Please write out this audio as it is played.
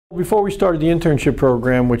Before we started the internship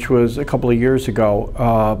program, which was a couple of years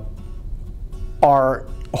ago, our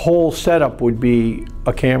whole setup would be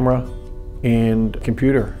a camera and a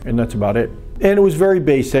computer, and that's about it. And it was very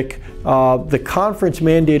basic. The conference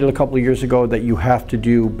mandated a couple of years ago that you have to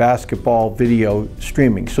do basketball video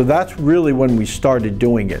streaming. So that's really when we started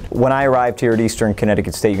doing it. When I arrived here at Eastern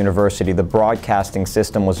Connecticut State University, the broadcasting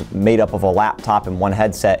system was made up of a laptop and one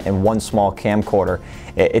headset and one small camcorder.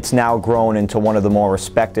 It's now grown into one of the more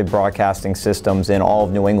respected broadcasting systems in all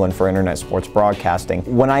of New England for internet sports broadcasting.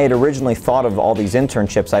 When I had originally thought of all these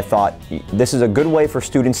internships, I thought this is a good way for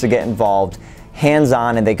students to get involved,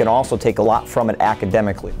 hands-on, and they can also take a lot from it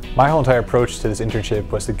academically. My whole entire approach to this internship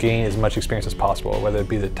was to gain as much experience as possible, whether it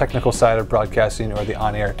be the technical side of broadcasting or the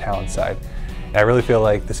on-air talent side. And I really feel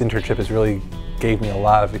like this internship has really gave me a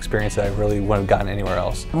lot of experience that I really wouldn't have gotten anywhere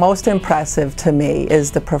else. Most impressive to me is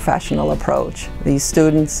the professional approach. These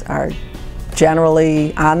students are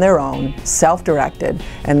generally on their own, self-directed,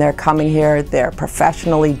 and they're coming here, they're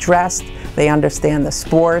professionally dressed, they understand the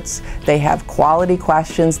sports, they have quality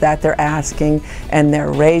questions that they're asking, and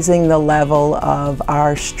they're raising the level of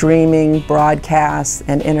our streaming, broadcasts,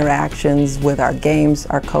 and interactions with our games,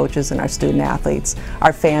 our coaches, and our student athletes.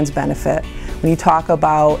 Our fans benefit. When you talk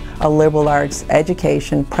about a liberal arts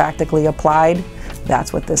education practically applied,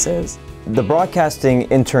 that's what this is. The broadcasting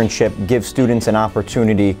internship gives students an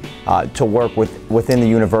opportunity to work within the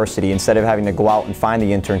university. Instead of having to go out and find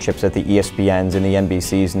the internships at the ESPNs and the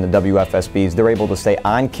NBCs and the WFSBs, they're able to stay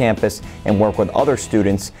on campus and work with other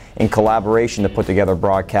students in collaboration to put together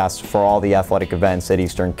broadcasts for all the athletic events at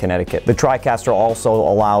Eastern Connecticut. The TriCaster also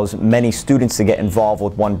allows many students to get involved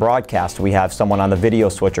with one broadcast. We have someone on the video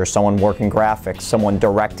switcher, someone working graphics, someone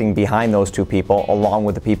directing behind those two people, along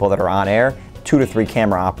with the people that are on air, 2 to 3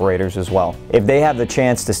 camera operators as well. If they have the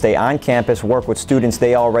chance to stay on campus, work with students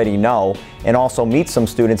they already know, and also meet some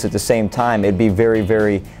students at the same time, it'd be very,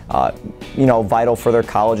 very vital for their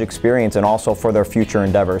college experience and also for their future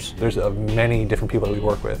endeavors. There's many different people that we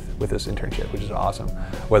work with this internship, which is awesome.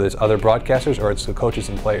 Whether it's other broadcasters or it's the coaches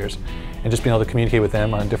and players. And just being able to communicate with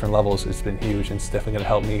them on different levels, it's been huge, and it's definitely going to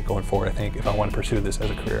help me going forward, I think, if I want to pursue this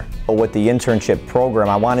as a career. With the internship program,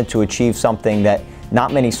 I wanted to achieve something that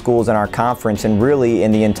not many schools in our conference and really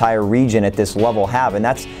in the entire region at this level have, and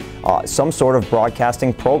that's some sort of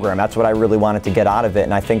broadcasting program. That's what I really wanted to get out of it,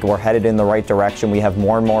 and I think we're headed in the right direction. We have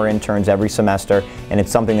more and more interns every semester, and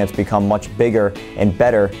it's something that's become much bigger and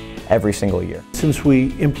better every single year. Since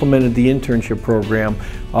we implemented the internship program,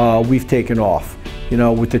 we've taken off. You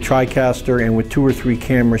know, with the TriCaster and with 2 or 3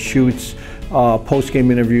 camera shoots, post-game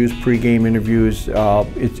interviews, pre-game interviews,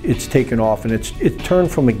 it's taken off, and it's turned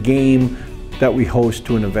from a game that we host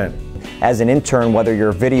to an event. As an intern, whether you're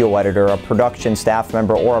a video editor, a production staff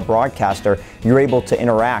member, or a broadcaster, you're able to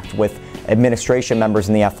interact with administration members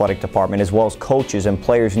in the athletic department as well as coaches and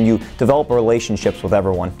players, and you develop relationships with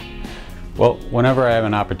everyone. Well, whenever I have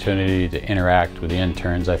an opportunity to interact with the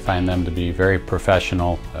interns, I find them to be very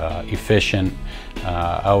professional, efficient.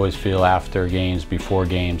 I always feel after games, before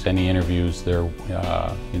games, any interviews, they're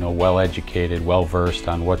well educated, well versed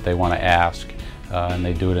on what they want to ask. And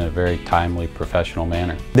they do it in a very timely, professional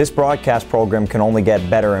manner. This broadcast program can only get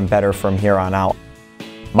better and better from here on out.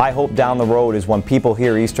 My hope down the road is when people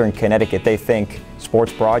hear Eastern Connecticut, they think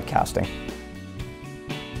sports broadcasting.